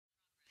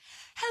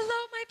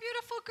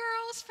beautiful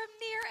girls from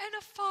near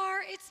and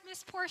afar. It's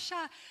Miss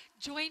Portia.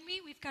 Join me.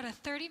 We've got a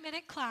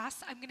 30-minute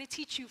class. I'm going to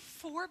teach you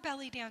 4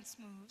 belly dance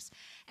moves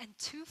and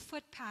 2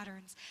 foot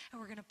patterns, and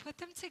we're going to put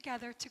them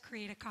together to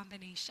create a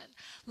combination.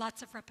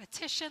 Lots of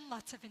repetition,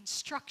 lots of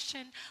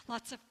instruction,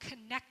 lots of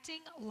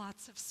connecting,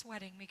 lots of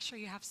sweating. Make sure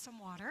you have some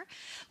water.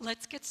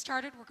 Let's get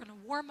started. We're going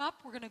to warm up.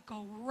 We're going to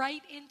go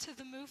right into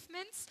the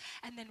movements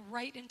and then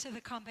right into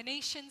the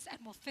combinations, and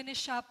we'll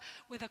finish up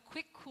with a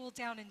quick cool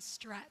down and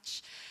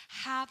stretch.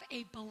 Have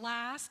a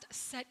blast.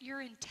 Set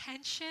your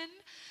intention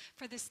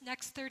for this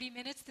next 30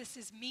 minutes. This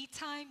is me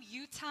time,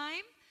 you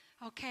time.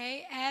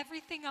 Okay,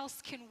 everything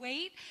else can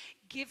wait.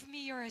 Give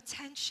me your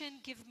attention,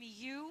 give me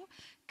you,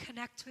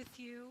 connect with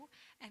you,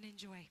 and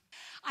enjoy.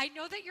 I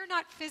know that you're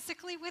not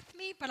physically with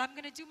me, but I'm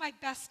gonna do my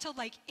best to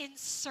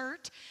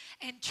insert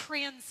and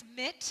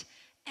transmit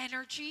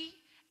energy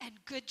and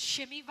good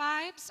shimmy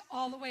vibes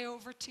all the way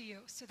over to you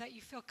so that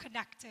you feel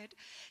connected.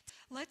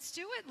 Let's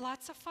do it,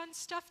 lots of fun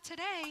stuff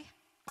today.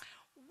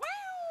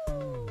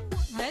 Woo!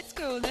 Let's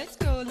go, let's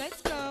go,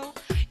 let's go.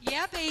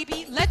 Yeah,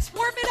 baby. Let's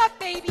warm it up,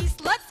 babies.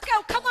 Let's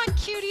go. Come on,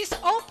 cuties.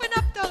 Open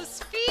up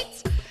those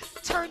feet.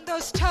 Turn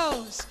those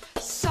toes.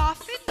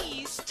 Soften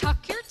knees.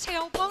 Tuck your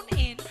tailbone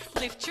in.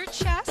 Lift your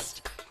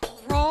chest.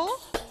 Roll.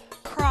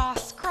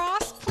 Cross,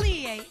 cross,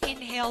 plie.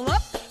 Inhale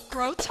up.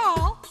 Grow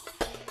tall.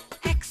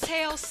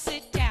 Exhale,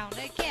 sit down.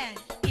 Again.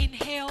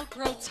 Inhale,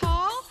 grow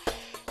tall.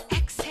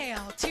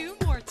 Exhale. 2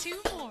 more,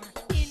 2 more.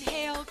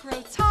 Inhale,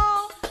 grow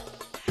tall.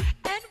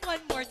 And 1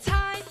 more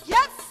time.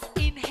 Yes.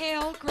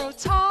 Inhale, grow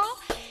tall.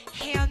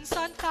 Hands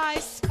on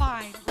thighs,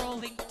 spine,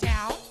 rolling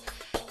down,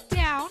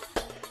 down,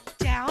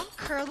 down,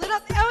 curl it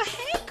up. Oh,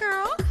 hey,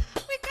 girl,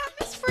 we got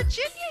Miss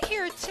Virginia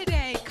here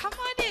today. Come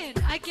on in.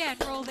 Again,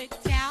 roll it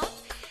down,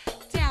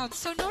 down.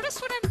 So notice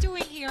what I'm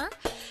doing here.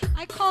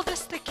 I call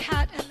this the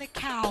cat and the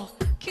cow.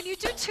 Can you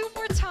do 2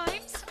 more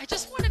times? I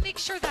just want to make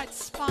sure that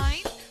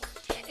spine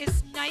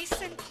is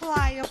nice and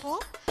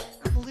pliable.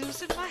 I'm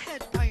losing my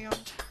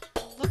headband.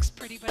 Looks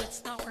pretty, but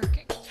it's not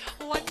working.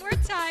 1 more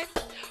time.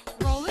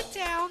 Roll it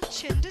down,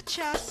 chin to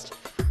chest,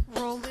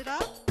 roll it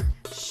up,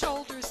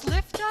 shoulders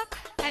lift up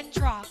and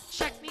drop.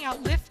 Check me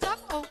out, lift up,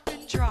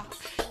 open, drop.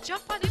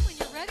 Jump on in when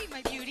you're ready,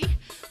 my beauty.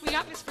 We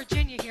got Miss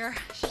Virginia here.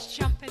 She's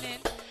jumping in.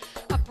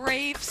 A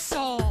brave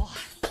soul.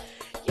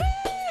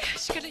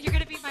 Yeah, you're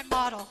gonna be my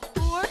model.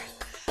 4,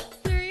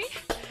 3,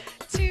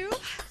 2,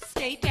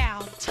 stay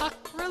down, tuck,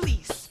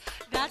 release.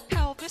 That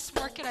pelvis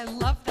working, I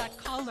love that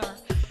color.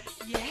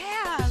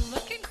 Yeah,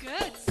 looking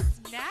good,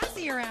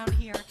 snazzy around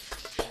here.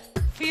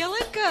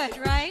 Feeling good,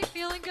 right?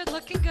 Feeling good,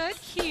 looking good.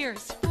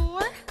 Here's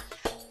 4,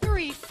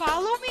 3,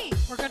 follow me.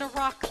 We're gonna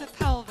rock the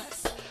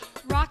pelvis.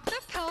 Rock the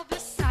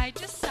pelvis side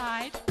to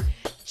side.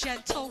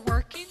 Gentle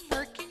working,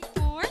 working.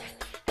 4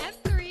 and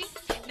 3.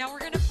 Now we're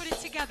gonna put it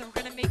together.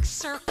 We're gonna make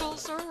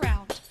circles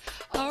around,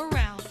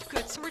 around.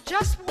 Good, so we're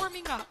just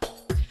warming up.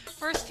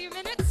 First few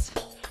minutes,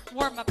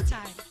 warm up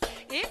time.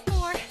 In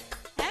 4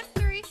 and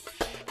 3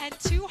 and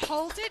 2,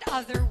 hold it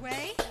other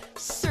way,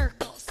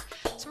 circles.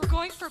 So we're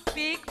going for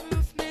big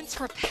movements,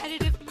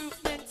 repetitive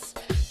movements,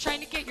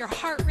 trying to get your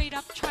heart rate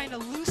up, trying to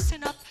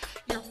loosen up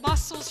your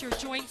muscles, your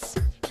joints,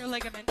 your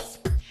ligaments.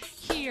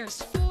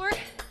 Here's 4,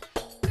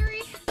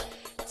 3,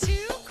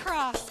 2,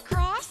 cross,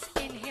 cross.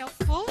 Inhale,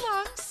 full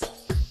lungs.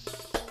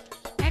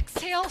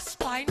 Exhale,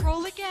 spine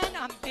roll again.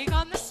 I'm big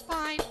on the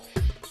spine.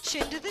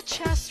 Chin to the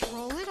chest,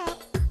 roll it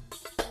up.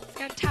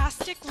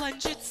 Fantastic,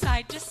 lunge it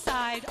side to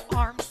side,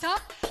 arms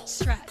up,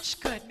 stretch.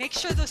 Good, make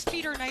sure those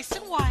feet are nice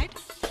and wide.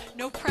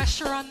 No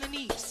pressure on the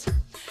knees.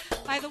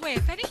 By the way,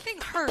 if anything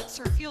hurts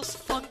or feels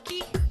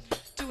funky,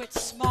 do it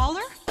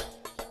smaller,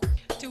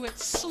 do it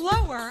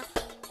slower,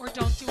 or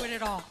don't do it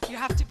at all. You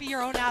have to be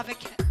your own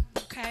advocate,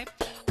 okay?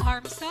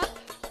 Arms up,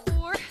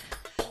 4,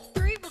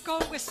 3, we're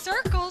going with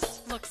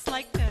circles. Looks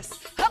like this.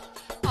 Up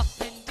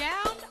and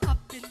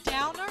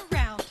down,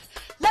 around.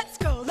 Let's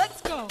go,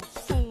 let's go.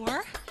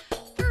 4,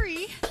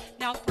 3,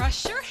 now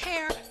brush your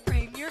hair,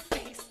 frame your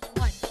face.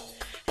 1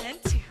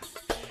 and 2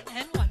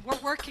 and 1. We're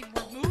working,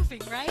 we're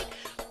moving, right?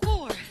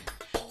 4,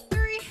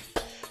 3,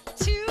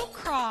 2,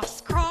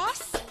 cross,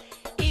 cross.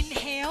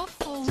 Inhale,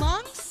 full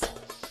lungs.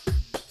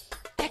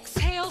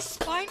 Exhale,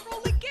 spine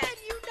roll again.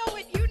 You know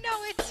it, you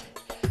know it.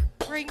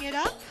 Bring it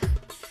up.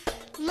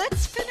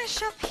 Let's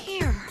finish up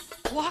here.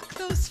 Walk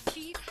those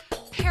feet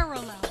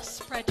parallel.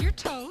 Spread your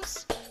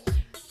toes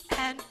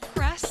and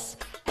press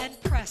and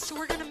press. So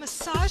we're going to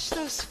massage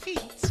those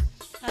feet.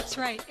 That's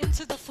right,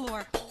 into the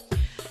floor.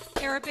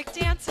 Arabic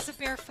dance is a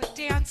barefoot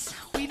dance.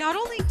 We not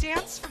only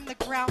dance from the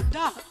ground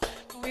up,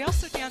 but we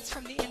also dance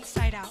from the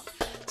inside out.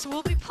 So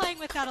we'll be playing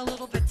with that a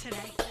little bit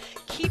today.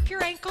 Keep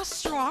your ankles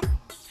strong.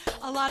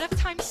 A lot of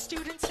times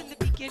students in the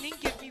beginning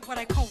give me what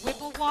I call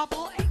wibble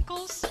wobble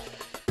ankles.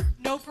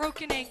 No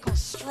broken ankles,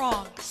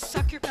 strong.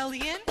 Suck your belly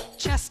in,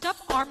 chest up,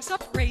 arms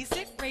up, raise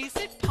it,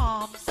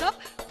 palms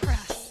up,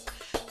 press,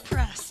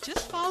 press.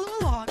 Just follow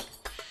along.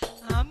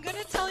 I'm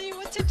gonna tell you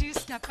what to do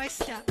step by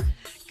step.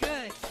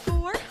 Good,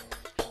 4,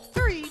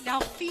 3, now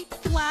feet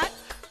flat,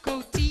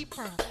 go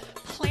deeper.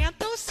 Plant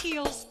those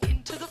heels in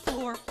into the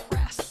floor,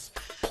 press.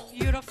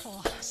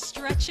 Beautiful.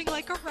 Stretching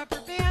like a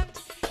rubber band.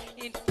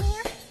 In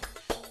 4,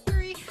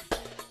 3,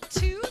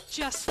 2,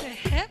 just the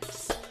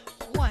hips.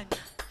 1,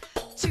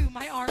 2,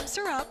 my arms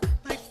are up,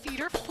 my feet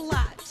are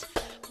flat.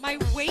 My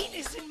weight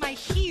is in my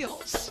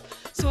heels.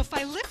 So if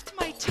I lift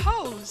my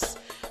toes,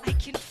 I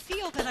can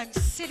feel that I'm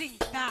sitting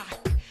back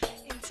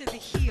into the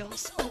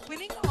heels.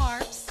 Opening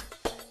arms,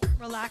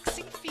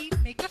 relaxing feet,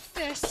 make a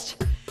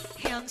fist,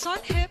 hands on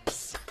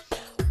hips.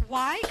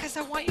 Why? Because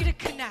I want you to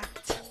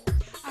connect.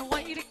 I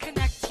want you to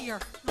connect here,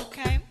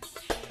 okay?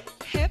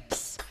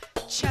 Hips,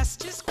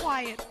 chest is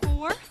quiet.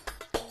 4,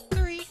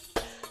 3,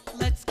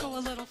 let's go a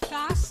little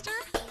faster.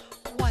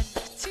 1,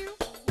 2,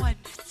 1,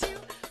 2,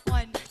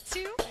 1,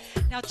 2.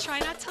 Now try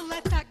not to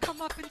let that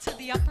come up into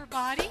the upper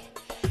body.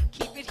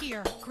 Keep it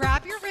here.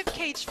 Grab your rib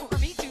cage for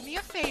me. Do me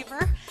a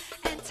favor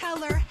and tell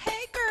her,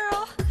 hey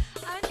girl,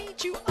 I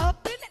need you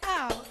up and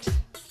out.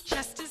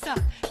 Chest is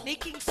up.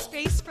 Making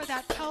space for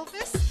that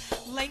pelvis.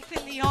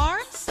 Lengthen the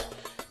arms.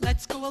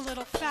 Let's go a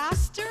little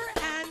faster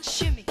and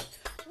shimmy.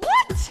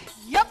 What?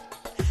 Yep.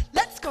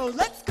 Let's go,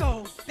 let's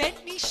go.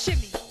 Bent knee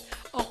shimmy.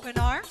 Open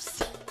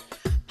arms.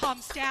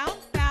 Palms down.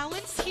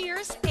 Balance.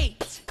 Here's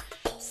 8,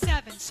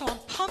 7. So I'm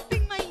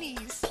pumping my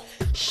knees,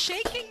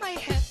 shaking my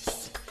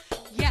hips.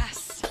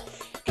 Yes.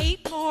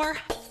 8 more.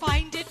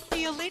 Find it,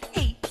 feel it.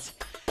 8,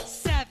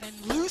 7.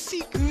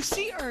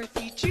 Loosey-goosey,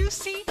 earthy,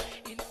 juicy.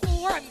 In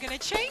 4, I'm going to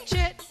change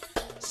it.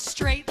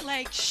 Straight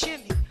leg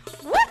shimmy.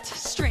 What?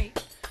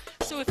 Straight.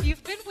 So if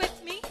you've been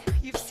with me,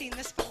 you've seen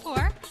this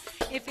before.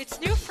 If it's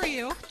new for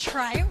you,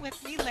 try it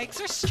with me. Legs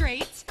are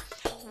straight.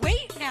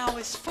 Weight now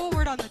is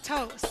forward on the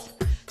toes.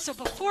 So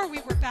before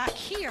we were back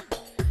here.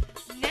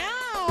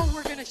 Now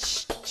we're going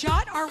to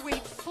jot our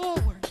weight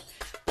forward.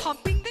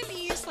 Pumping the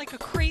knees like a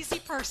crazy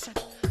person.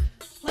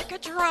 Like a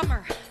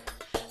drummer.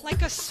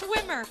 Like a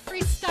swimmer.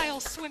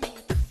 Freestyle swimming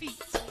with the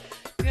feet.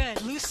 Good.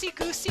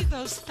 Loosey-goosey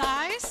those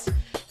thighs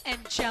and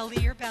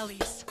jelly your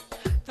bellies.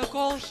 The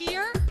goal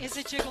here is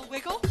a jiggle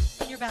wiggle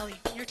in your belly,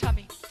 in your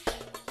tummy.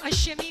 A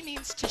shimmy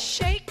means to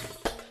shake,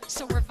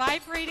 so we're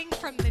vibrating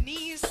from the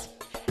knees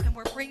and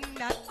we're bringing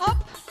that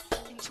up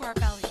into our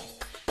belly.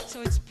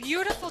 So it's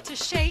beautiful to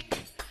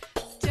shake,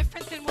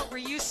 different than what we're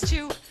used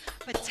to,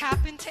 but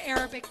tap into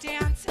Arabic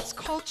dance. It's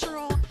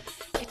cultural,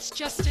 it's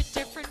just a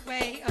different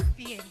way of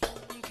being.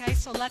 Okay,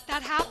 so let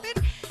that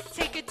happen.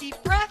 Take a deep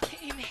breath,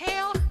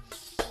 inhale,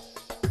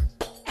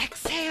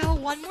 exhale.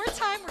 One more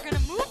time, we're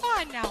gonna move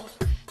on now.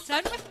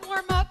 Done with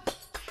warm up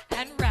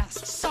and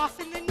rest.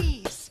 Soften the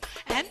knees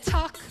and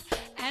tuck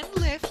and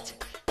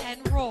lift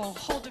and roll.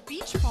 Hold a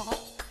beach ball.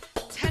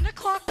 10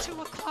 o'clock,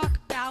 2 o'clock,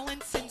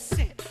 balance and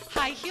sit.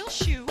 High heel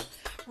shoe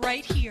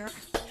right here.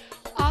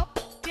 Up,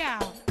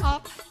 down,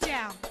 up,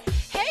 down.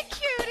 Hey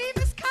cutie,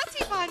 Miss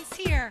Kativan's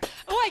here.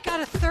 Oh, I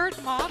got a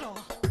third model.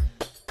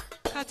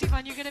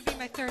 Kativan, you're gonna be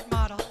my third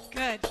model.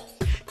 Good.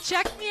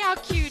 Check me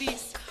out,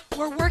 cuties.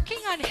 We're working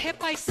on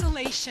hip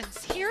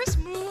isolations. Here's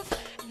move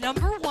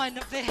number 1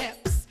 of the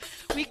hips.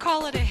 We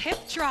call it a hip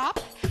drop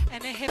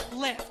and a hip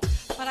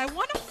lift. But I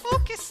want to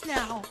focus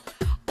now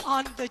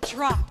on the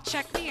drop.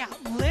 Check me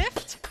out.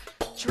 Lift,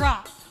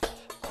 drop.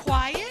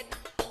 Quiet,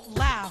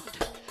 loud.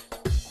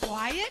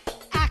 Quiet,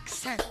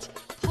 accent.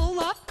 Pull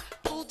up,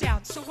 pull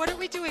down. So what are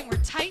we doing?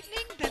 We're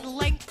tightening, then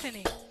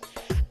lengthening.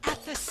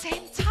 At the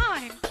same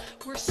time,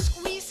 we're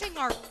squeezing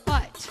our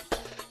butt.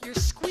 You're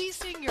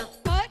squeezing your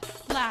butt.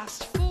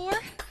 Last 4,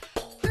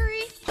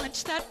 3,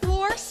 punch that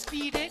floor,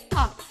 speed it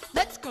up.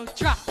 Let's go,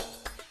 drop,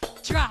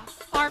 drop,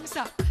 arms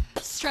up,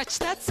 stretch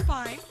that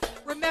spine.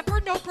 Remember,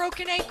 no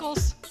broken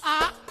ankles.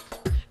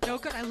 No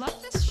good. I love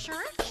this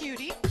shirt,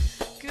 cutie.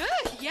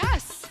 Good,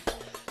 yes.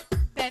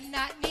 Bend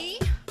that knee,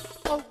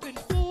 open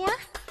 4,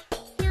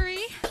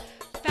 3,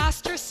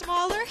 faster,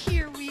 smaller,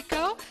 here we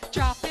go.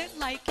 Drop it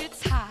like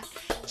it's hot.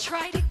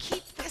 Try to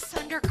keep this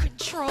under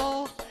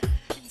control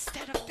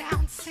instead of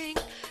bouncing.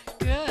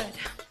 Good.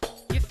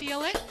 You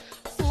feel it?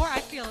 4, I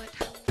feel it.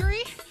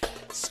 3,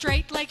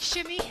 straight leg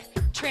shimmy,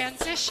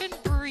 transition,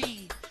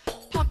 breathe.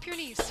 Pump your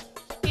knees.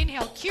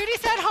 Inhale.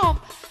 Cuties at home,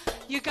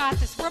 you got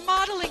this. We're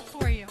modeling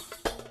for you.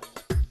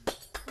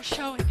 We're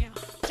showing you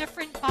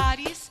different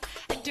bodies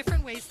and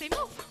different ways they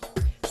move.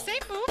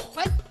 Same move,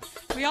 but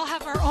we all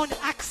have our own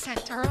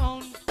accent, our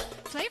own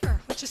flavor,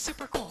 which is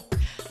super cool.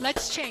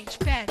 Let's change.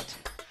 Bend.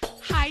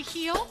 High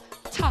heel,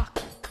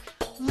 tuck.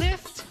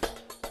 Lift,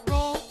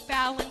 roll,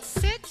 balance,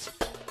 sit,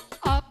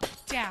 up,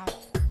 down.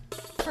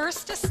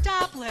 First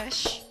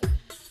establish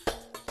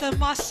the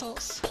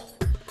muscles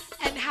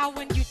and how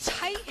when you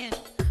tighten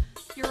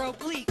your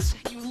obliques,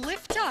 you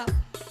lift up,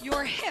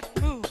 your hip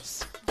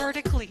moves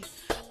vertically,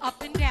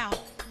 up and down,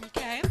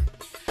 okay?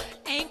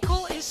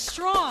 Ankle is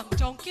strong.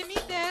 Don't give me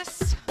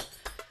this.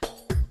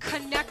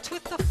 Connect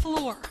with the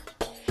floor.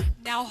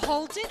 Now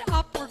hold it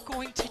up. We're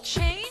going to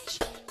change.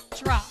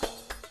 Drop,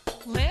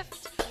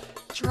 lift,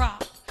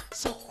 drop.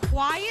 So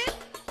quiet,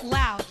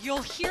 loud.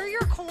 You'll hear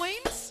your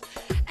coins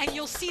and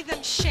you'll see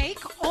them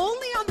shake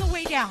only on the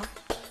way down.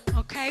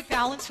 Okay,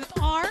 balance with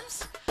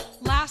arms.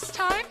 Last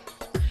time,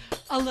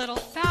 a little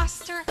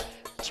faster.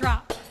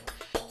 drop,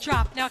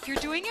 drop. Now if you're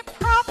doing it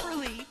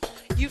properly,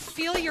 you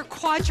feel your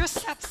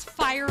quadriceps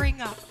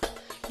firing up.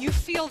 You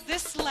feel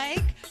this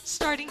leg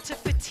starting to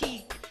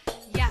fatigue.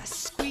 Yes,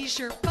 squeeze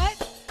your butt.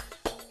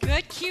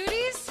 Good,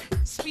 cuties.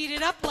 Speed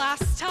it up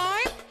last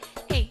time.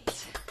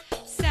 8,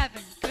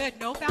 7, good.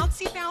 No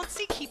bouncy,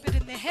 bouncy. Keep it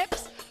in the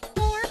hips.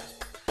 4,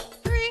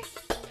 3,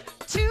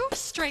 2,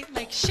 straight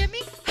leg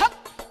shimmy. Hup,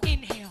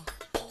 inhale,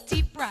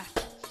 deep breath.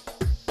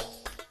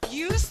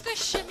 Use the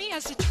shimmy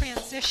as a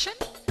transition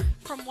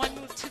from one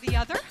move to the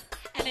other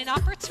and an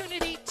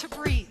opportunity to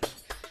breathe.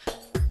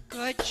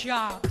 Good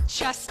job.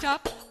 Chest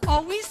up.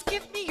 Always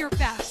give me your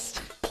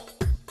best.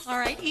 All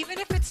right, even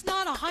if it's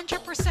not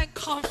 100%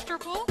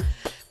 comfortable,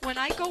 when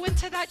I go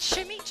into that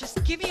shimmy,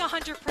 just give me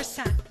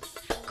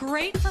 100%.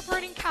 Great for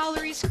burning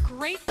calories,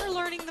 great for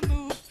learning the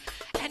move,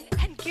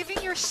 and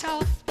giving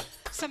yourself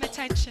some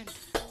attention.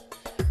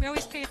 We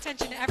always pay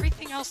attention to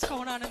everything else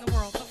going on in the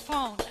world, the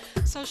phone,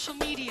 social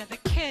media, the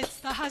kids,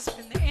 the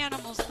husband, the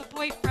animals, the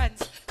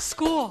boyfriends,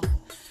 school.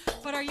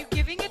 But are you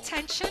giving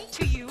attention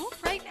to you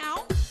right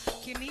now?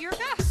 Give me your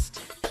best.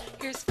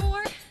 Here's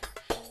 4,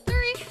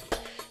 3,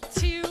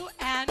 2,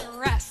 and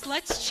rest.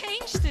 Let's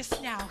change this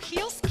now.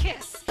 Heels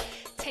kiss.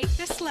 Take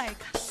this leg,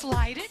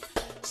 slide it,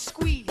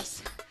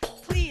 squeeze,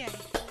 plie,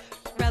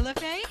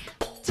 releve,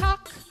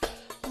 tuck,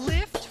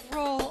 lift,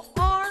 roll,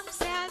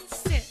 arms, and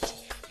sit.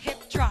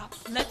 Hip drop.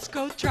 Let's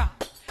go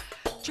drop.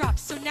 Drop.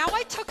 So now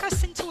I took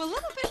us into a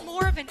little bit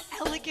more of an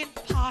elegant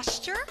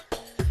posture,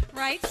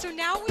 right? So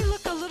now we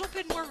look a little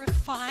bit more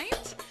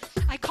refined.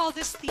 I call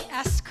this the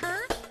S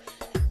curve.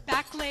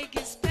 Back leg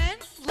is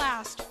bent.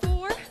 Last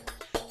 4,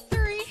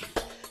 3,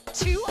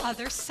 2.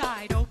 Other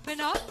side. Open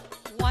up.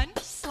 1,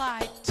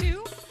 slide.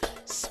 2,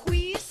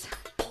 squeeze,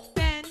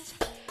 bend,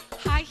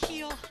 high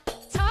heel,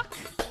 tuck,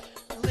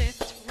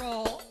 lift,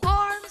 roll,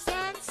 arms,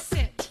 and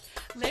sit.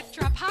 Lift,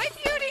 drop, high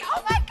beauty.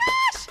 Oh my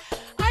gosh!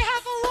 I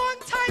have a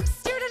long-time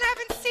student I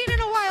haven't seen in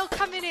a while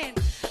coming in.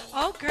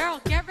 Oh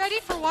girl, get ready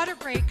for water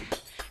break,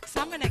 because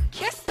I'm going to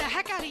kiss the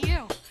heck out of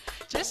you.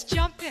 Just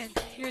jump in.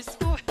 Here's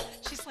 4.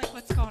 She's like,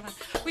 what's going on?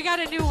 We got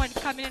a new one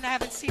coming in I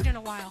haven't seen in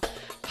a while.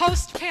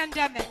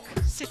 Post-pandemic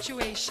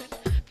situation,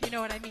 if you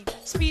know what I mean.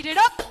 Speed it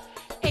up.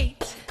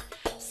 8,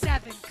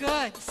 7,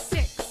 good.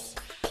 6,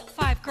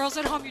 5. Girls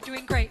at home, you're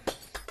doing great.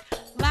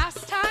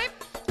 Last time,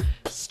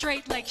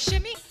 straight leg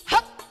shimmy.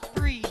 Hup,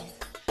 breathe.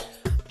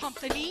 Pump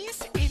the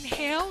knees.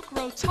 Inhale,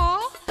 grow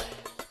tall.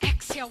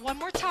 Exhale, one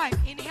more time.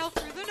 Inhale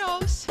through the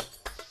nose.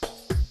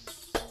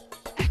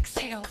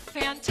 Exhale,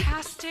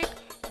 fantastic.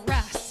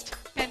 Rest.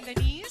 Bend the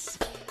knees.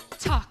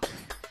 Tuck,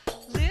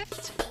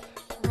 lift,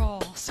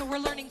 roll. So we're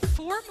learning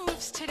 4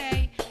 moves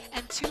today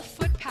and 2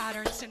 foot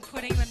patterns and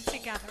putting them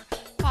together.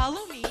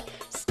 Follow me.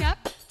 Step,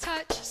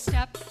 touch.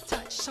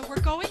 So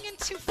we're going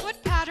into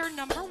foot pattern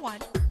number 1,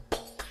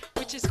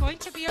 which is going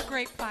to be a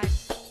grapevine.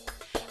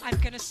 I'm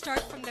going to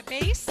start from the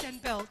base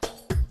and build.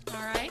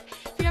 All right?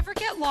 If you ever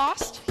get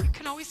lost, you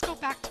can always go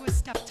back to a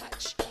step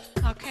touch.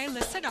 Okay,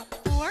 listen up.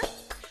 4,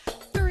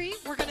 3,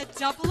 we're going to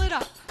double it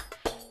up.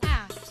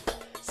 And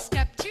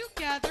step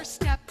together,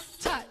 step,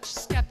 touch.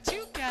 Step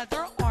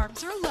together,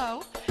 arms are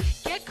low.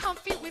 Get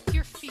comfy with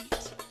your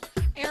feet.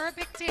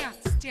 Arabic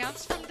dance.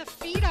 Dance from the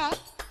feet up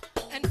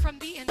and from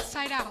the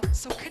inside out.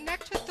 So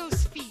connect with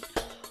those feet.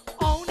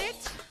 Own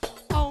it,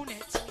 own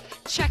it.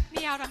 Check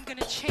me out, I'm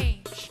gonna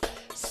change.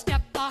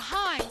 Step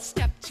behind,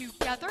 step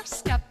together,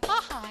 step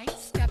behind,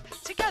 step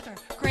together.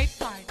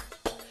 Grapevine.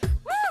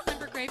 Woo!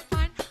 Remember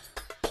grapevine?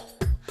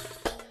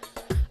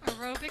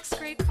 Aerobics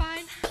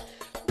grapevine.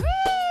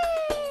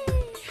 Woo!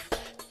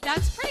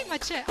 That's pretty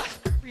much it.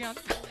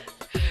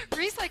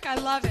 Ree's like, I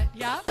love it,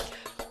 yeah?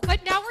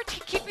 But now we're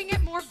keeping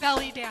it more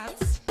belly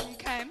dance,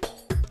 okay?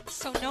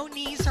 So no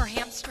knees or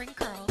hamstring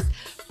curls,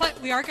 but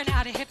we are gonna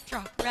add a hip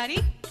drop.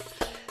 Ready?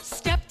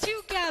 Step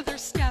together,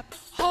 step,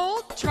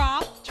 hold,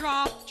 drop,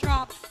 drop,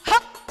 drop,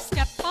 hop,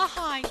 step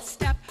behind,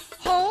 step,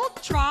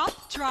 hold,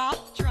 drop,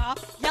 drop, drop,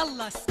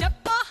 yalla,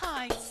 step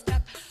behind,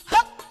 step,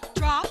 hop,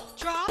 drop,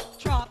 drop,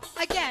 drop,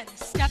 again,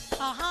 step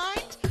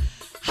behind,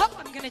 hop,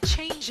 I'm gonna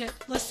change it,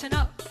 listen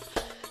up,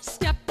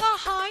 step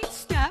behind,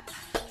 step,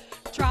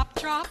 drop,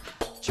 drop,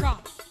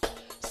 drop,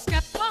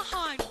 step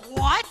behind,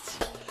 what?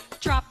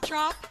 Drop,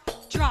 drop,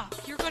 drop.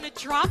 You're going to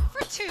drop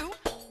for 2.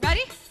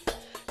 Ready?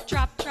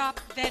 Drop, drop,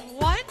 then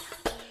 1.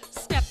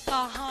 Step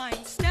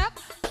behind, step.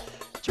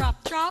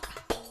 Drop, drop,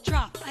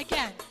 drop.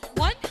 Again.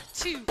 1,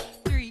 2,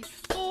 3,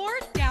 4.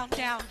 Down,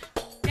 down,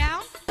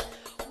 down.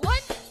 1,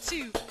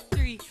 2,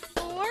 3,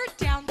 4.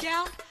 Down,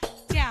 down,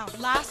 down.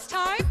 Last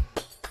time.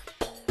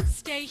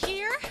 Stay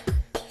here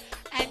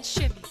and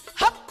shimmy.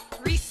 Hop,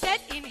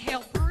 reset,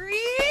 inhale,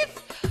 breathe.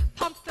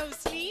 Pump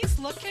those knees.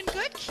 Looking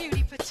good,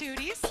 cutie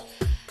patooties.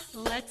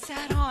 Let's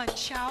add on,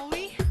 shall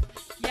we?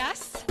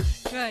 Yes?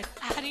 Good.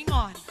 Adding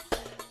on.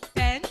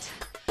 Bend,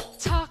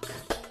 tuck,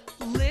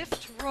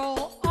 lift,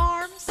 roll,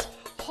 arms.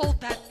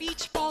 Hold that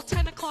beach ball,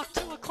 10 o'clock,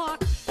 2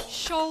 o'clock.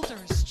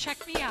 Shoulders,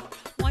 check me out.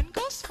 1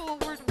 goes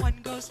forward,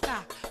 1 goes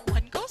back.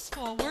 1 goes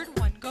forward,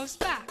 1 goes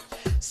back.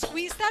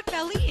 Squeeze that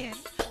belly in.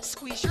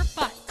 Squeeze your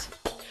butt.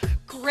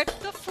 grip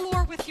the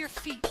floor with your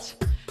feet.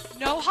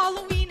 No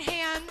Halloween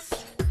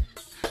hands.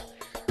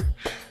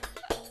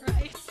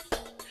 Right?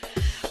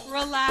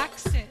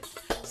 Relax it.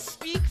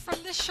 Speak from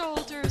the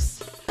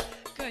shoulders.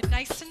 Good,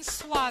 nice and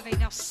suave.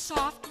 Now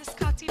soft, Miss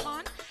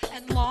Katiman,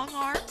 and long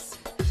arms.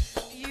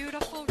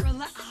 Beautiful,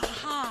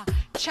 aha.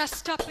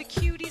 Chest up the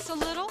cuties a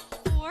little.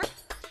 4,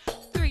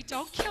 3,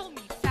 don't kill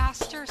me.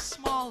 Faster,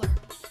 smaller.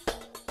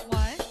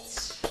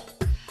 What?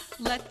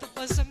 Let the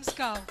bosoms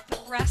go, the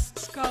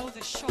breasts go,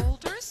 the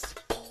shoulders.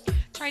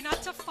 Try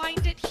not to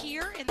find it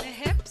here in the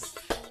hips.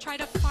 Try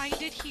to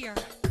find it here.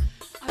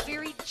 A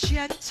very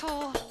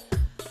gentle,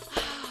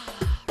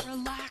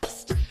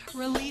 relaxed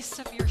release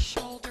of your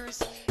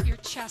shoulders, your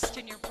chest,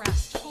 and your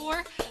breast.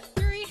 4,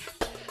 3,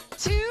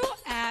 2,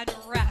 and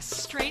rest.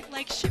 Straight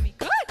leg shimmy.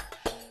 Good.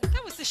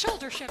 That was the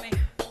shoulder shimmy.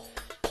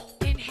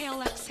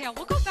 Inhale, exhale.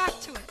 We'll go back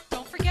to it.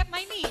 Don't forget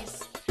my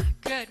knees.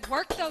 Good.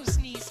 Work those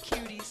knees,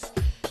 cuties.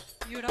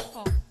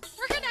 Beautiful.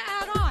 We're going to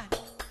add on.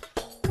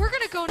 We're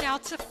going to go now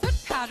to foot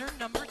pattern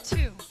number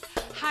 2.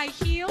 High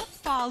heel,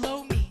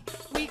 follow me.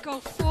 We go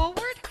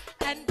forward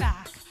and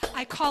back.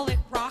 I call it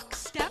rock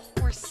step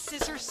or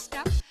scissor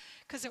step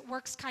because it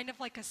works kind of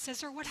like a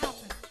scissor. What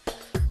happened?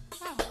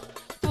 Wow.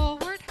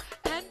 Forward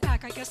and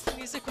back. I guess the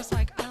music was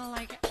like, I don't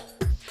like it.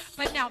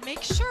 But now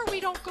make sure we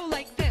don't go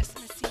like this,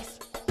 missies.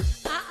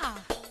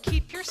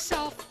 Keep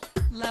yourself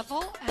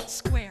level and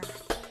square.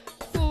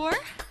 4,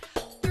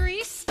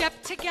 3,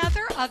 step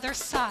together, other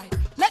side.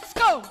 Let's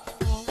go.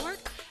 Forward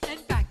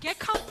and back. Get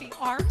comfy.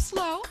 Arms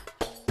low.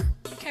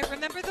 Okay,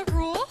 remember the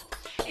rule.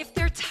 If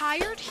they're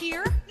tired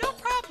here, no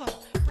problem.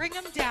 Bring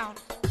them down.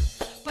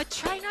 But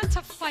try not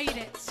to fight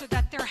it so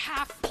that they're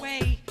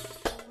halfway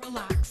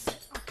relaxed.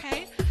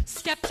 Okay?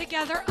 Step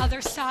together,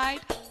 other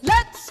side.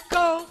 Let's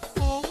go.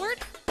 Forward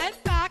and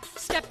back.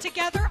 Step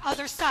together,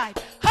 other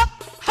side. Hop,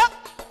 hop,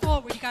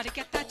 forward. You got to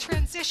get that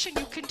transition.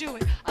 You can do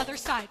it. Other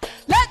side.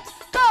 Let's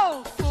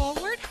go.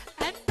 Forward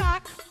and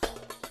back.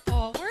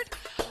 Forward.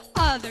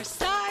 Other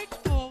side.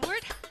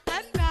 Forward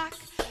and back.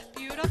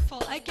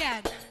 Beautiful.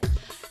 Again.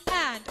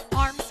 And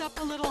arms up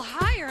a little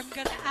higher. I'm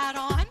going to add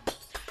on.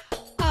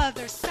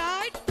 Other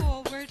side.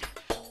 Forward.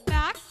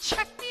 Back.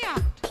 Check me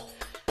out.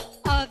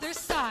 Other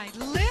side.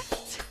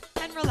 Lift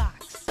and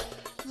relax.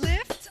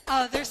 Lift.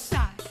 Other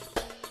side.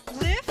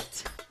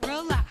 Lift.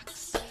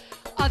 Relax.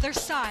 Other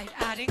side.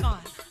 Adding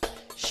on.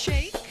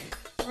 Shake.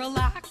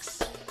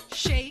 Relax.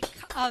 Shake.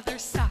 Other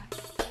side.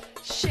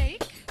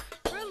 Shake.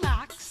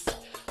 Relax.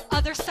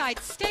 Other side.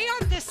 Stay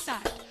on this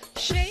side.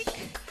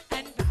 Shake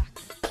and back.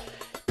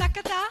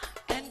 Takada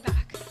and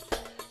back.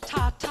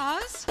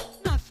 Tatas.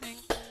 Nothing.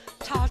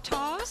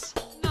 Tatas.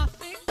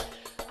 Nothing.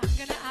 I'm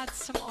going to add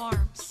some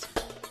arms.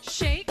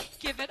 Shake.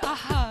 Give it a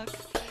hug.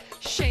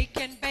 Shake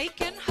and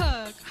bake and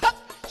hug. Hup.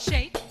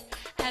 Shake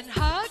and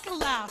hug.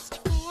 Last.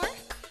 4,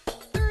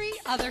 3.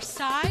 Other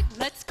side.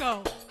 Let's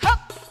go.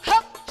 Hup.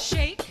 Hup.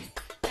 Shake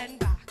and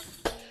back.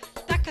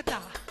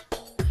 Takada.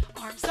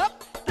 Arms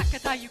up.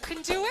 Takada. You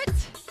can do it.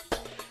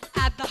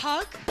 Add the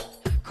hug.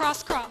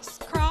 Cross, cross,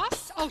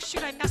 cross. Oh,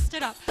 shoot, I messed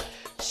it up.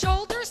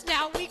 Shoulders,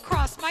 now we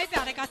cross. My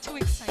bad, I got too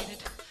excited.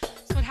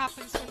 That's what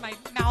happens when my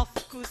mouth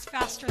goes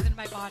faster than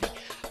my body.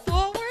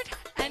 Forward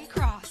and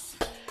cross.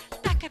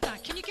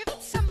 Takada. Can you give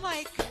it some,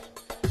 like,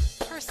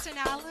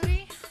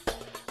 personality?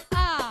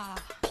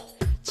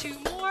 2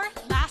 more.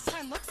 Last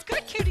time. Looks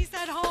good, cuties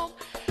at home.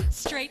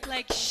 Straight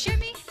leg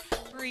shimmy.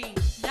 Breathe.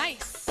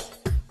 Nice.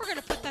 We're going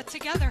to put that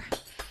together.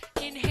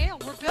 Inhale.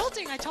 We're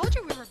building. I told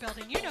you we were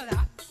building. You know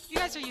that. You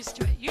guys are used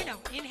to it. You know.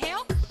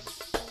 Inhale.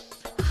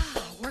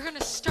 We're going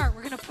to start.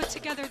 We're going to put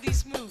together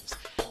these moves.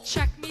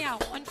 Check me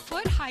out. 1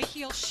 foot, high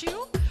heel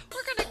shoe.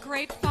 We're going to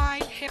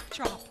grapevine hip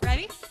drop.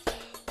 Ready?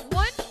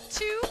 1,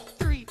 2,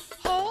 3.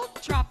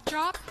 Hold. Drop,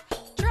 drop,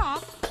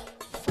 drop.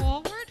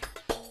 Forward,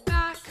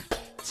 back,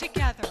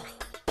 together.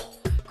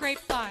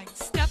 Grapevine.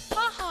 Step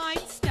behind,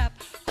 step.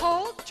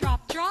 Hold.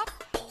 Drop, drop,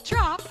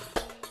 drop.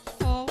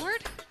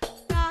 Forward,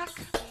 back,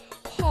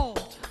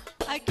 hold.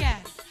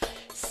 Again.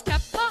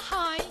 Step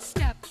behind,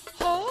 step.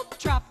 Hold.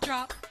 Drop,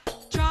 drop,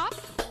 drop.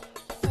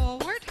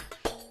 Forward,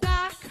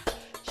 back,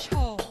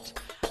 hold.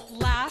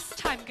 Last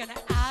time, gonna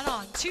add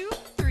on. 2,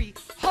 3.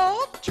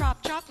 Hold.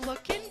 Drop, drop.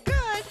 Looking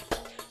good.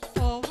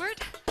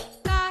 Forward,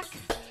 back,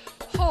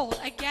 hold.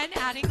 Again,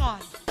 adding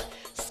on.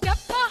 Step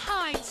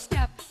behind,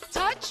 step.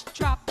 Touch,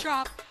 drop,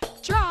 drop,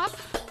 drop.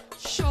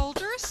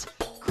 Shoulders,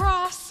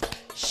 cross,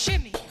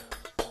 shimmy.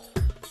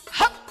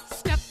 Hop,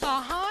 step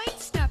behind,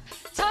 step.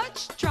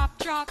 Touch, drop,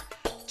 drop,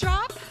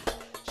 drop.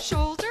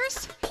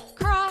 Shoulders,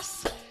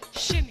 cross,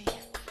 shimmy.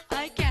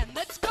 Again,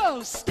 let's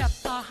go. Step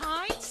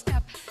behind,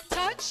 step.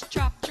 Touch,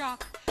 drop,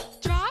 drop,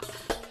 drop.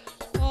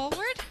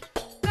 Forward,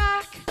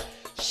 back,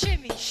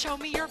 shimmy. Show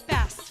me your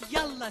best.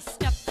 Yalla,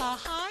 step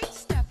behind,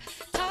 step.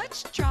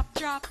 Touch, drop,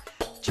 drop,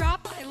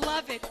 drop. I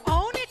love it.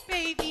 Own it,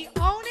 baby.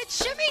 Own it,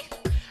 shimmy.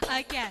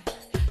 Again,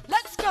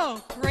 let's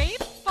go.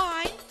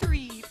 Grapevine,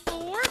 3,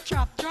 4.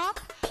 Drop, drop,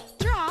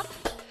 drop.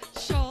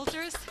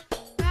 Shoulders,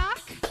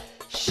 back,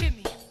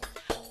 shimmy.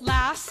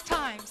 Last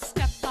time.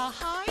 Step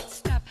behind,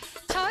 step.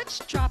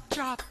 Touch, drop, drop.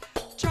 drop,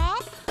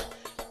 drop,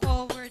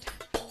 forward,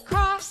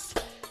 cross,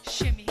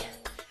 shimmy.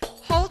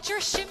 Hold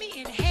your shimmy,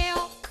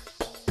 inhale,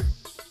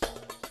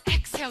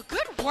 exhale.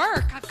 Good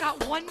work. I've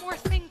got one more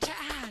thing to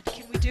add.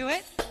 Can we do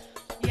it?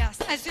 Yes,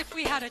 as if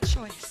we had a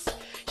choice.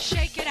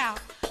 Shake it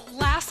out.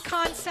 Last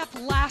concept,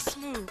 last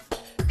move.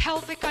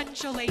 Pelvic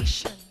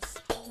undulations.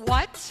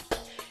 What?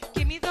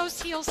 Give me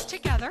those heels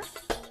together.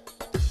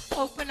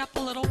 Open up a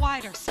little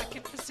wider,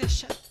 second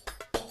position.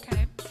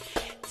 Okay?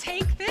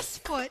 Take this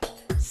foot,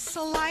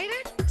 slide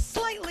it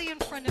slightly in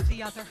front of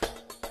the other.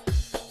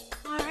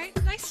 All right,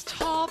 nice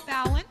tall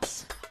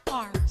balance.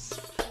 Arms.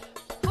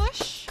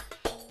 Push,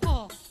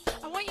 pull.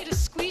 I want you to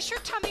squeeze your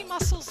tummy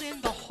muscles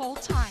in the whole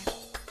time.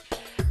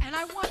 And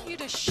I want you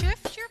to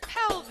shift your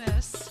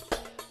pelvis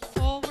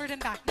forward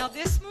and back. Now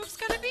this move's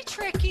going to be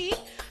tricky.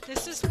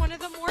 This is one of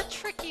the more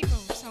tricky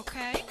moves,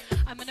 okay?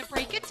 I'm going to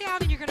break it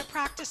down and you're going to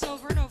practice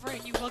over and over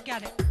and you will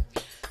get it.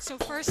 So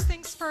first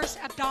things first,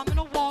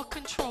 abdominal wall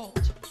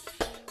controlled.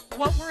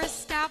 What we're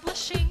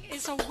establishing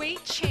is a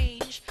weight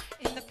change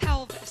in the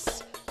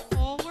pelvis.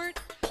 Forward,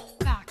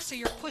 back. So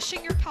you're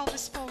pushing your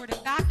pelvis forward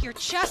and back. Your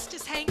chest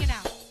is hanging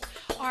out.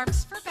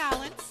 Arms for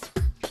balance.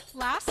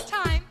 Last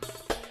time,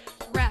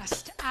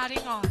 rest,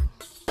 adding on.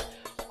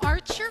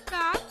 Arch your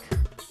back,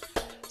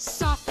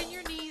 soften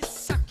your knees,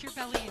 suck your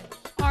belly in.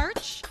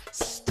 Arch,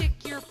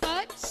 stick your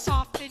butt,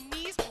 soften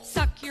knees,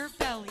 suck your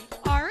belly.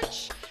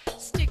 Arch,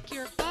 stick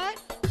your butt,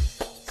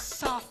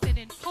 soften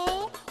and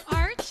pull.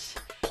 Arch,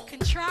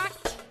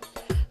 contract.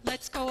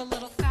 Let's go a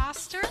little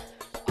faster.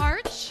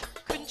 Arch,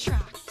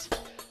 contract.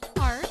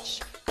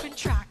 Arch,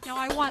 contract. Now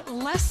I want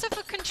less of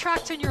a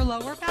contract in your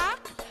lower back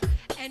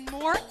and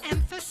more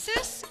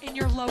emphasis in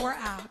your lower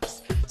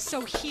abs.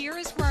 So here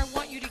is where I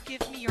want you to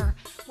give me your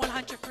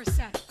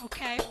 100%,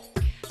 okay?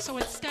 So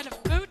instead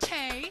of bote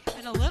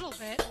and a little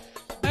bit,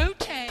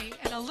 bote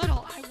and a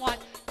little, I want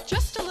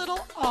just a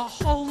little, a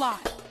whole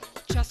lot.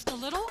 Just a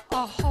little,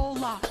 a whole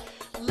lot.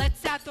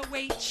 Let's add the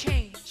weight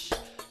change.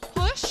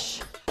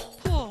 Push,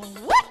 pull.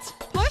 What?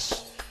 Push,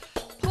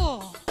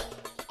 pull.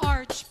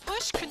 Arch,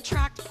 push,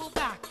 contract, pull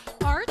back.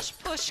 Arch,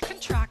 push,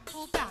 contract,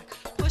 pull back.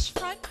 Push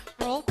front,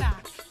 roll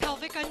back.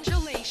 Pelvic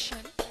undulation.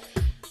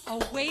 A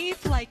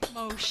wave-like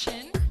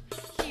motion.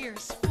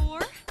 Here's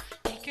 4.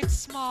 Make it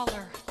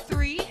smaller.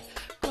 3.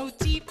 Go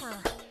deeper.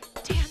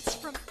 Dance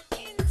from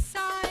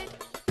inside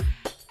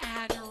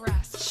and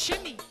rest.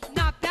 Shimmy.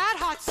 Not bad,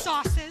 hot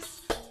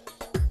sauces.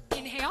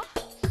 Inhale.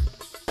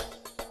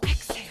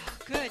 Exhale.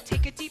 Good.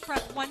 Take a deep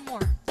breath. One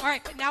more. All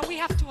right, but now we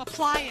have to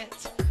apply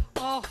it.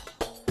 Oh,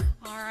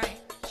 all right.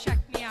 Check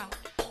me out.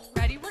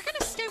 Ready? We're going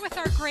to stay with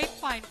our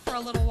grapevine for a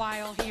little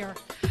while here.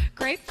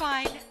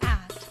 Grapevine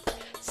and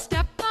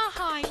step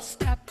behind,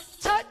 step,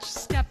 touch,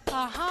 step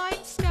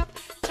behind, step,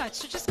 touch.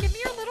 So just give me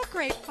your little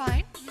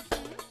grapevine.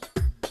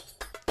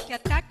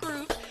 Get that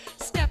groove.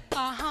 Step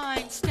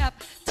behind, step,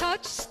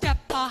 touch, step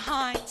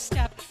behind,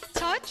 step,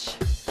 touch.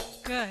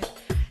 Good.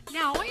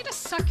 Now I want you to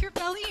suck your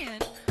belly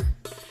in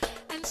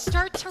and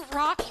start to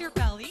rock your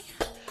belly.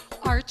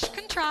 Arch,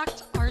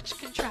 contract, arch,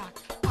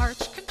 contract,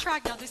 arch,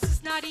 contract. Now this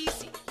is not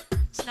easy.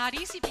 It's not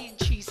easy being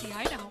cheesy,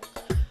 I know.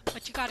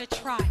 But you got to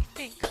try.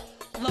 Think.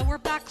 Lower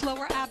back,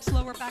 lower abs,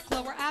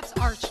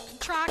 arch,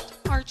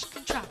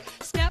 contract.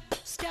 Step,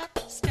 step,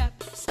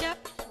 step,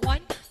 step.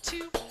 1,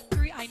 2,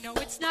 3. I know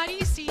it's not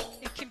easy.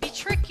 It can be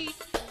tricky.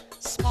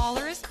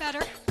 Smaller is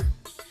better.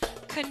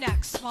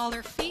 Connect.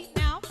 Smaller feet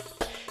now.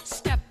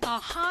 Step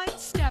behind,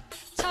 step,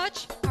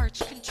 touch, arch,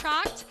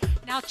 contract.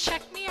 Now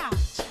check me out.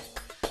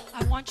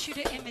 I want you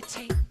to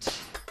imitate.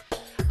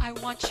 I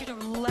want you to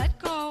let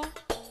go.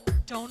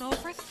 Don't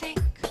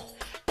overthink.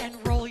 And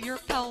roll your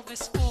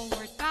pelvis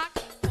forward, back.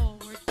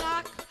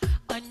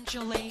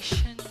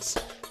 Undulations,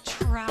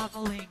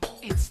 traveling.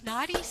 It's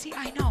not easy,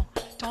 I know.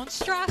 Don't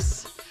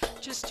stress.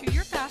 Just do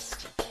your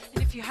best.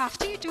 And if you have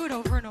to, you do it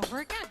over and over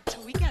again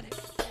till we get it.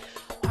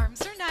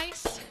 Arms are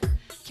nice.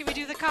 Can we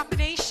do the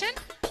combination?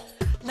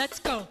 Let's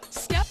go.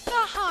 Step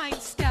behind,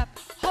 step,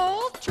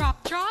 hold,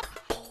 drop, drop,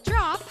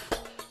 drop,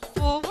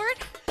 forward,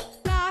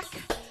 back,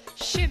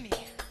 shimmy.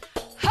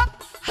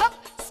 Hop, hop,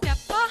 step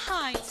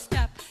behind,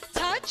 step,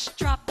 touch,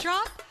 drop,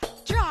 drop,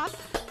 drop,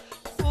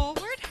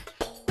 forward,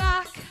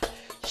 back,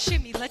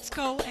 shimmy. Let's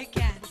go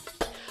again.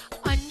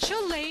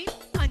 Undulate,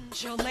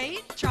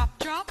 undulate, drop,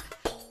 drop,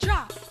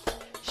 drop,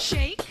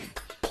 shake,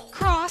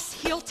 cross,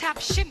 heel tap,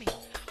 shimmy.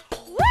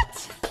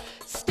 What?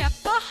 Step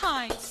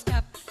behind,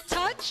 step,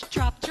 touch,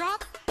 drop,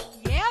 drop.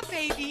 Yeah,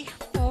 baby.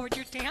 Forward,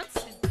 you're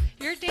dancing.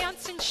 You're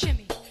dancing,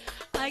 shimmy.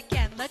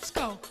 Again, let's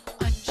go.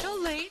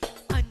 Undulate,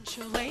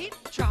 undulate,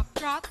 drop,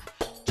 drop,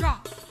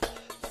 drop.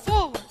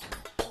 Forward,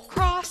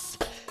 cross,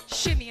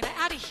 shimmy. And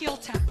I add a heel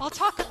tap. I'll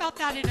talk about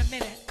that in a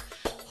minute.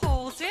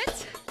 Hold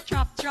it,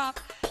 drop, drop,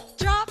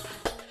 drop,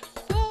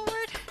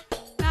 forward,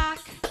 back,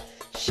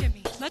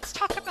 shimmy. Let's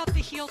talk about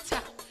the heel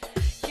tap.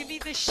 Give me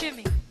the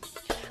shimmy.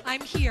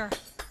 I'm here.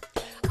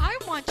 I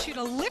want you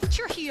to lift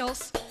your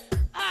heels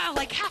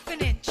like half an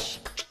inch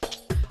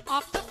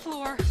off the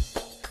floor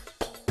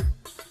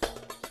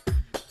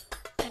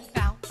and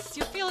bounce.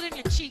 You'll feel it in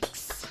your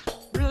cheeks.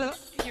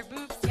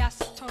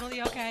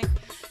 crazy, okay?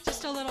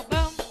 Just a little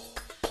boom,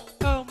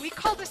 boom. We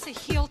call this a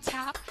heel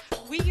tap.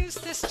 We use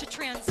this to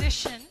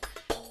transition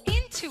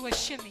into a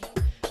shimmy.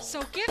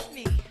 So give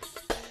me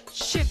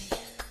shimmy,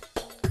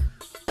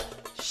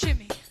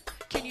 shimmy.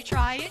 Can you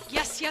try it?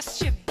 Yes, yes,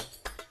 shimmy.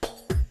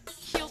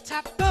 Heel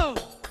tap, boom.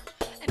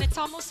 And it's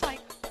almost like,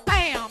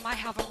 bam, I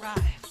have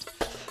arrived.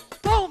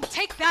 Boom,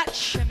 take that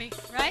shimmy,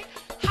 right?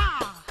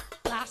 Ha!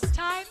 Last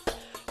time.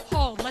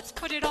 Hold, let's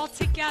put it all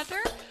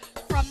together.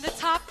 From the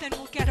top, then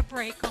we'll get a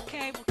break,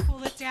 okay? We'll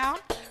cool it down.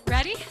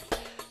 Ready?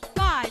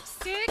 5,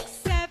 6,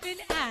 7,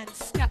 and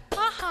step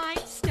behind,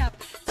 step,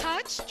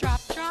 touch,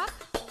 drop, drop,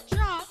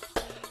 drop.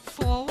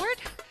 Forward,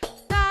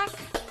 back,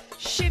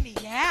 shimmy,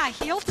 yeah,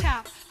 heel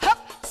tap.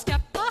 Hup,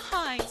 step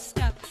behind,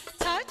 step,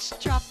 touch,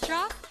 drop,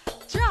 drop,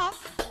 drop.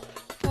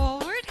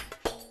 Forward,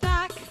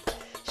 back,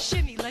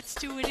 shimmy. Let's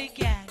do it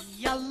again.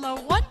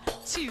 Yellow, 1,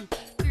 2,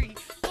 3,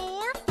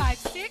 4, 5,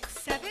 6,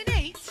 7,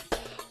 8.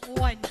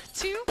 1,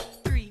 2,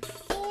 3,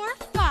 4,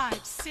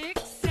 5,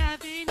 6,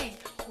 7, 8.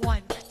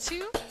 1,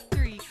 2,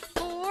 3,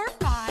 4,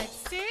 5,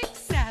 6,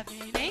 7,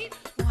 8.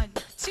 1,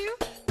 2,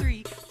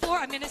 3, 4.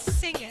 I'm going to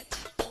sing it.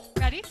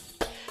 Ready?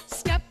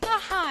 Step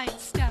behind,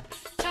 step,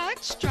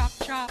 touch, drop,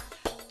 drop,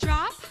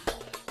 drop.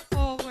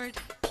 Forward,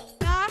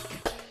 back,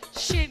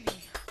 shimmy.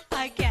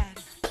 Again.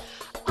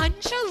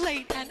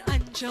 Undulate and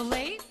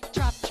undulate.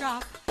 Drop,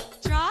 drop,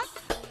 drop.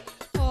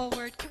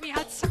 Forward. Can we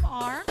add some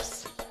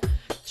arms?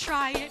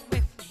 Try it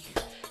with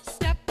me.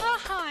 Step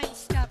behind,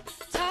 step,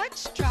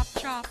 touch, drop,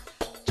 drop,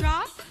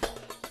 drop.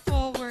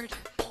 Forward,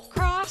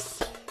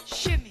 cross,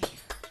 shimmy.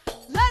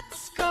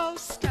 Let's go.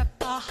 Step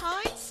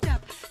behind,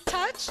 step,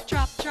 touch,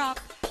 drop, drop,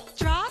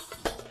 drop.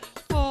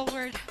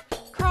 Forward,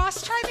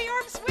 cross. Try the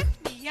arms with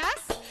me,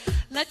 yes?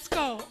 Let's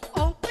go.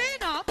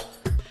 Open up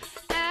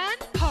and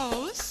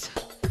pose.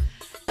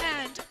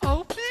 And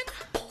open,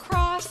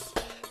 cross,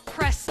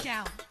 press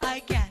down.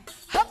 Again.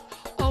 Hup,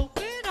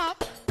 open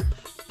up,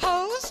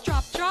 pose,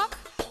 drop, drop,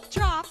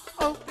 drop.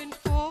 Open,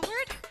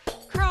 forward,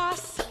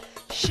 cross,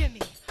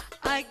 shimmy.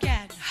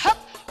 Again. Hup,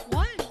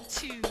 1,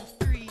 2,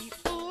 3,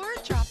 4.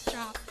 Drop,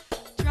 drop,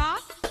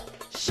 drop.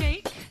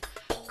 Shake,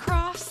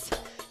 cross,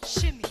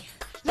 shimmy.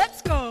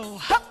 Let's go.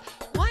 Hup,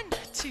 1,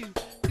 2,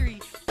 3,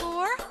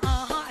 4.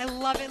 I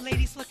love it,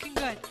 ladies. Looking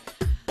good.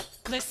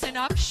 Listen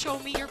up. Show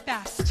me your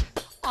best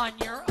on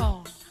your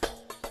own.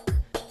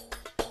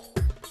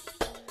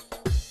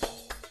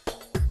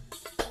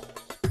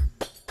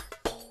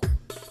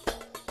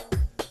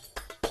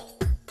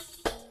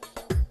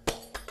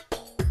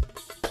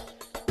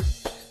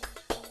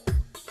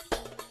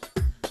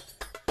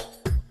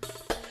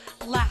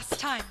 Last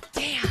time,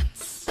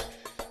 dance.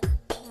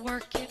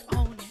 Work it,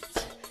 own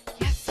it.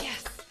 Yes,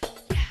 yes,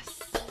 yes.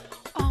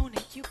 Own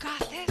it. You got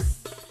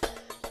this.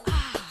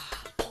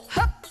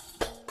 Hup.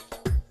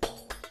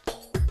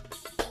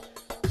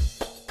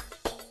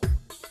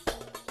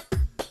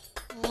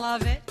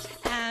 Love it.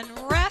 And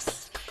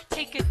rest.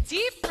 Take a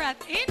deep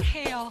breath.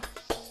 Inhale.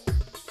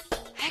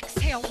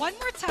 Exhale. One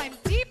more time.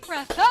 Deep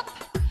breath up.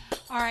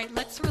 All right,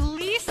 let's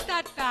release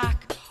that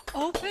back.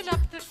 Open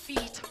up the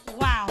feet.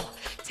 Wow.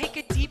 Take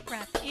a deep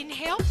breath.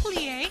 Inhale,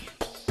 plie.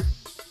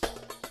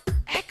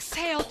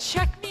 Exhale,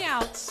 check me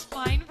out.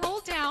 Spine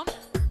roll down.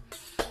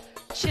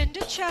 Chin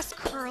to chest,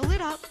 curl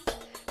it up.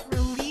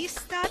 Release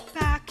that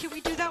back. Can we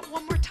do that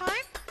one more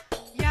time?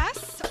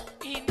 Yes.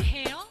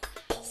 Inhale,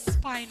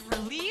 spine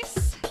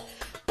release.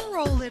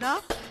 Roll it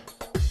up.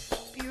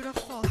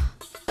 Beautiful.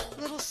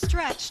 Little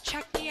stretch.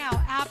 Check me out.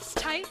 Abs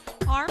tight,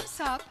 arms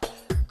up.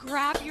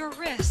 Grab your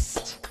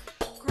wrist.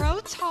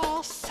 Grow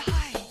tall,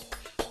 side.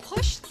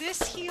 Push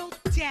this heel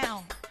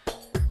down.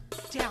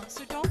 Down.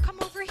 So don't come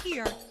over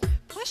here.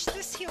 Push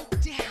this heel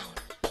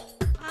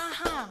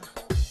down.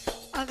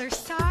 Other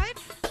side.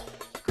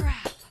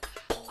 Grab.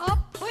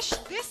 Up. Push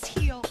this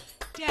heel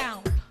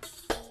down.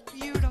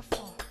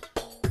 Beautiful.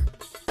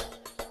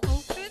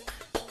 Open.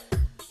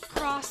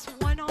 Cross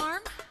one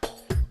arm.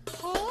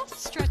 Pull.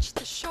 Stretch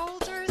the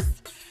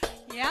shoulders.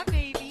 Yeah,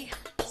 baby.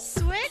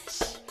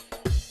 Switch.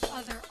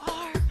 Other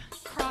arm.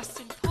 Cross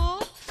and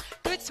pull.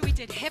 Good. So we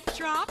did hip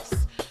drops.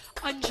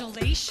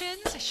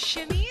 Undulations,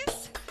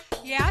 shimmies,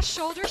 yeah,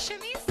 shoulder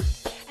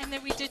shimmies, and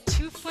then we did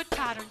 2 foot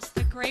patterns,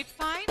 the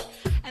grapevine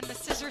and the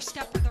scissor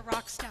step or the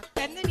rock step.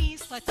 Bend the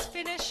knees, let's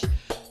finish,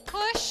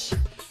 push,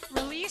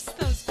 release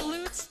those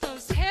glutes,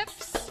 those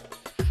hips,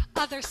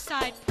 other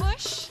side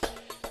push,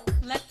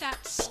 let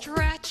that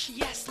stretch,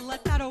 yes,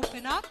 let that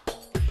open up,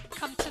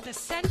 come to the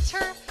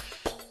center,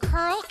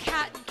 curl,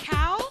 cat and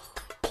cow,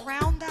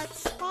 round that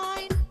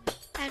spine,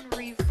 and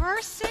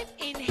reverse it,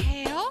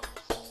 inhale,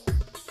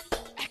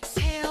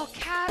 exhale,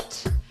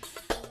 cat.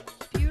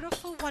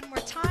 Beautiful. One more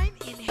time.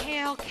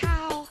 Inhale,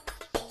 cow.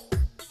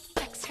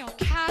 Exhale,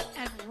 cat,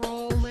 and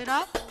roll it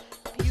up.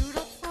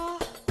 Beautiful.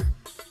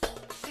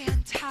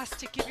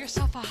 Fantastic. Give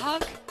yourself a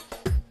hug.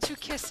 2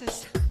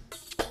 kisses.